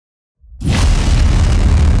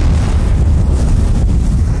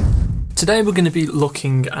Today we're going to be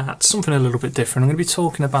looking at something a little bit different. I'm going to be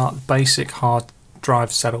talking about basic hard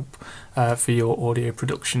drive setup for your audio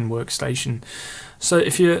production workstation. So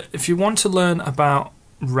if you want to learn about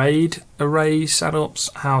RAID array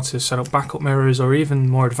setups, how to set up backup mirrors, or even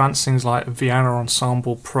more advanced things like Vienna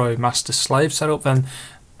Ensemble Pro Master Slave setup, then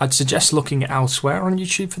I'd suggest looking elsewhere on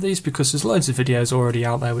YouTube for these, because there's loads of videos already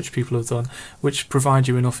out there which people have done which provide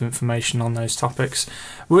you enough information on those topics.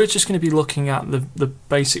 We're just going to be looking at the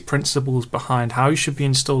basic principles behind how you should be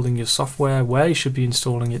installing your software, where you should be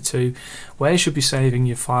installing it to, where you should be saving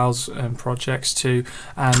your files and projects to,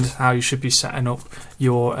 and how you should be setting up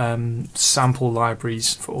your sample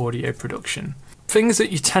libraries for audio production. Things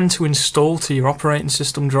that you tend to install to your operating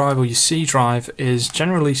system drive or your C drive is,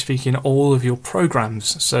 generally speaking, all of your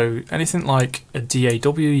programs. So anything like a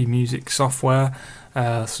DAW, your music software,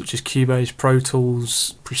 such as Cubase, Pro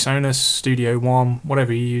Tools, PreSonus, Studio One,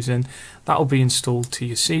 whatever you're using, that will be installed to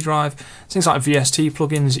your C drive. Things like VST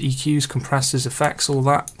plugins, EQs, compressors, effects, all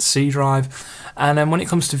that, C drive. And then when it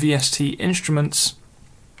comes to VST instruments,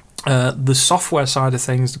 the software side of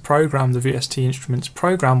things, the VST Instruments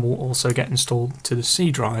program will also get installed to the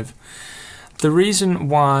C drive. The reason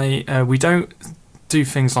why we don't do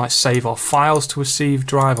things like save our files to a C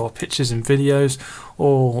drive, or pictures and videos,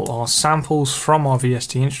 or our samples from our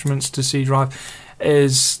VST Instruments to C drive,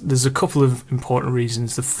 is there's a couple of important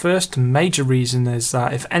reasons. The first major reason is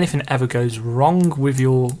that if anything ever goes wrong with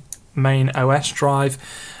your main OS drive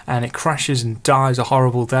and it crashes and dies a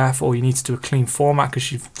horrible death, or you need to do a clean format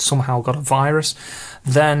because you've somehow got a virus,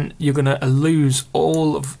 then you're going to lose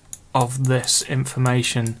all of this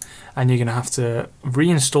information, and you're going to have to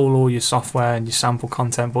reinstall all your software and your sample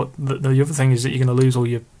content. But the other thing is that you're going to lose all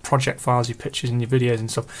your project files, your pictures and your videos and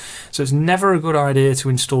stuff. So it's never a good idea to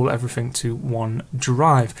install everything to one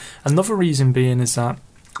drive. Another reason being is that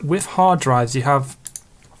with hard drives they have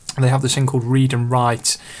this thing called read and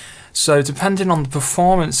write. So depending on the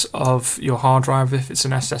performance of your hard drive, if it's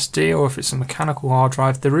an SSD or if it's a mechanical hard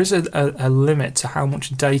drive, there is a limit to how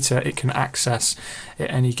much data it can access at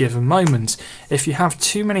any given moment. If you have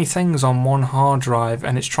too many things on one hard drive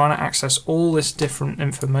and it's trying to access all this different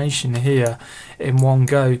information here in one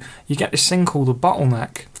go, you get this thing called a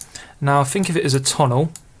bottleneck. Now think of it as a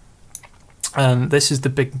tunnel, and this is the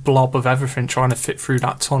big blob of everything trying to fit through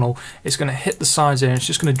that tunnel. It's going to hit the sides here and it's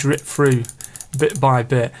just going to drip through bit by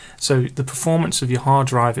bit, so the performance of your hard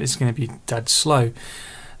drive is going to be dead slow.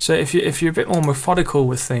 So if you're a bit more methodical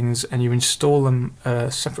with things and you install them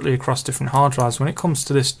separately across different hard drives, when it comes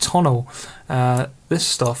to this tunnel, this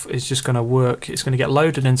stuff is just going to work. It's going to get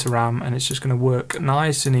loaded into RAM and it's just going to work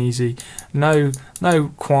nice and easy. No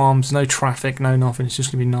qualms, no traffic, no nothing. It's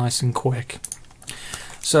just going to be nice and quick.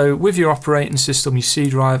 So with your operating system, your C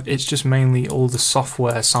drive, it's just mainly all the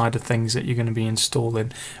software side of things that you're going to be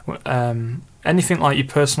installing. Anything like your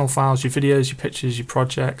personal files, your videos, your pictures, your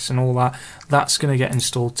projects and all that, that's going to get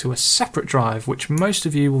installed to a separate drive, which most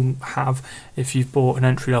of you will have if you've bought an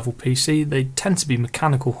entry-level PC. They tend to be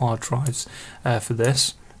mechanical hard drives for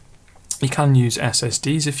this. You can use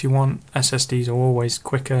SSDs if you want. SSDs are always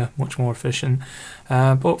quicker, much more efficient,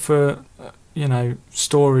 but for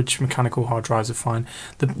storage, mechanical hard drives are fine.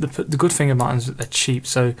 The good thing about them is that they're cheap,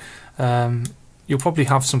 so you'll probably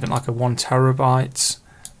have something like a 1 terabyte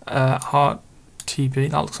hard TB,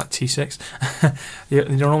 that looks like T6. You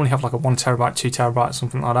normally have like a 1 terabyte, 2 terabyte,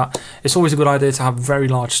 something like that. It's always a good idea to have very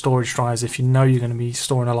large storage drives if you know you're going to be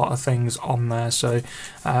storing a lot of things on there. So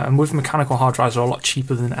and with mechanical hard drives, they're a lot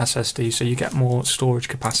cheaper than SSD, so you get more storage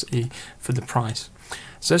capacity for the price.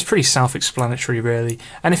 So it's pretty self-explanatory really.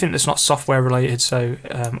 Anything that's not software related, so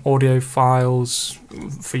audio files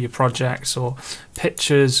for your projects or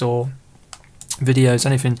pictures or videos,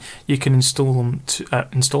 anything, you can install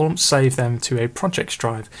them, save them to a projects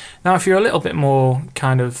drive. Now if you're a little bit more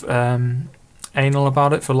kind of anal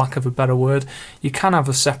about it, for lack of a better word, you can have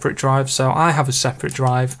a separate drive. So I have a separate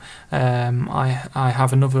drive. I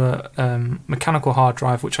have another mechanical hard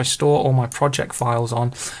drive which I store all my project files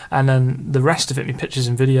on, and then the rest of it, my pictures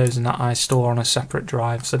and videos and that, I store on a separate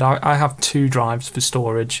drive. So I have 2 drives for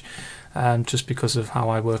storage, just because of how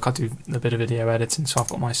I work. I do a bit of video editing, so I've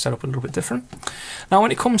got my setup a little bit different. Now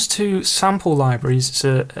when it comes to sample libraries, it's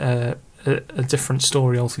a different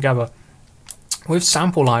story altogether. With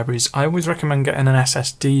sample libraries, I always recommend getting an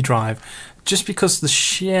SSD drive just because the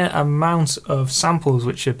sheer amount of samples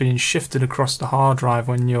which are being shifted across the hard drive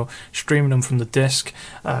when you're streaming them from the disk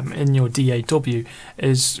in your DAW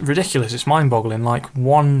is ridiculous. It's mind-boggling. Like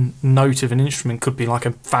one note of an instrument could be like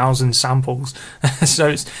 1,000 samples. So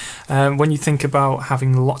it's, when you think about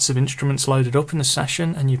having lots of instruments loaded up in a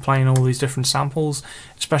session and you're playing all these different samples,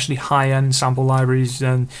 especially high-end sample libraries,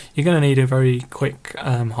 then you're going to need a very quick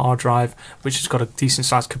hard drive which has got a decent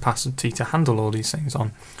sized capacity to handle all these things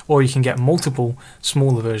on. Or you can get multiple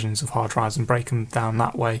smaller versions of hard drives and break them down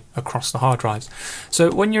that way across the hard drives.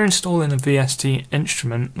 So when you're installing a VST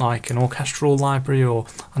instrument like an orchestral library or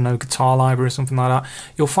guitar library or something like that,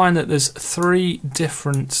 you'll find that there's 3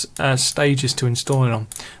 different stages to installing them.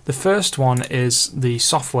 The first one is the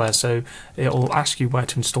software, so it'll ask you where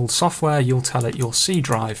to install the software. You'll tell it your C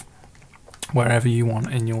drive, wherever you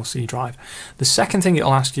want in your C drive. The second thing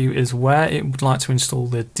it'll ask you is where it would like to install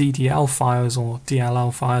the DDL files or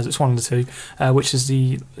DLL files. It's one of the two, which is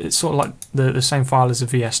it's sort of like the same file as the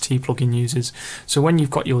VST plugin uses. So when you've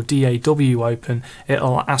got your DAW open,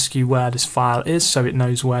 it'll ask you where this file is so it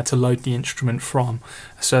knows where to load the instrument from.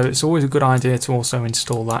 So it's always a good idea to also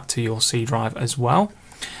install that to your C drive as well.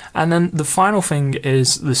 And then the final thing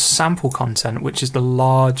is the sample content, which is the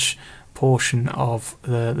large portion of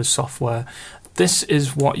the software. This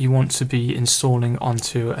is what you want to be installing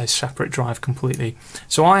onto a separate drive completely.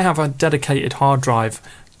 So I have a dedicated hard drive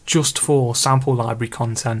just for sample library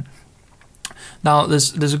content. Now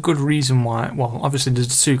there's a good reason why. Well, obviously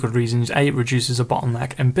there's 2 good reasons. A, it reduces a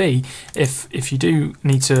bottleneck, and B, if you do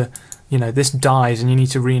need to, this dies and you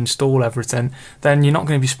need to reinstall everything, then you're not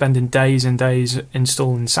going to be spending days and days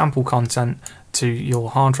installing sample content to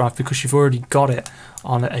your hard drive because you've already got it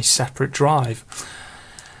on a separate drive.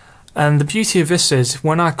 And the beauty of this is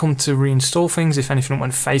when I come to reinstall things, if anything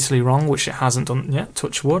went fatally wrong, which it hasn't done yet,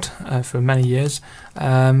 touch wood, for many years,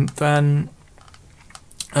 then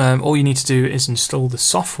all you need to do is install the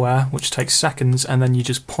software, which takes seconds, and then you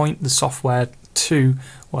just point the software to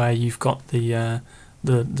where you've got the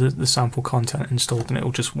sample content installed, and it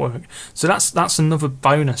will just work. So that's another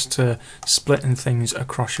bonus to splitting things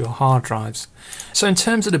across your hard drives. So in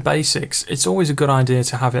terms of the basics, it's always a good idea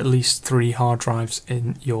to have at least 3 hard drives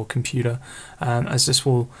in your computer, as this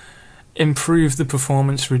will improve the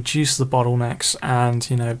performance, reduce the bottlenecks, and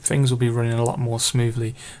things will be running a lot more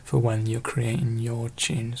smoothly for when you're creating your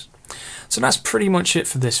tunes. So that's pretty much it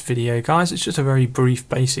for this video, guys. It's just a very brief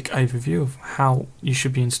basic overview of how you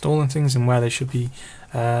should be installing things and where they should be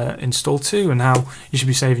installed to, and how you should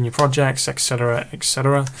be saving your projects, etc,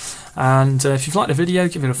 etc. And if you've liked the video,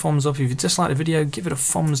 give it a thumbs up. If you disliked the video, give it a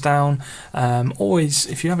thumbs down. Always,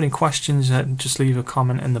 if you have any questions, just leave a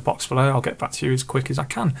comment in the box below. I'll get back to you as quick as I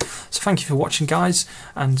can. So thank you for watching, guys,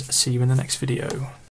 and see you in the next video.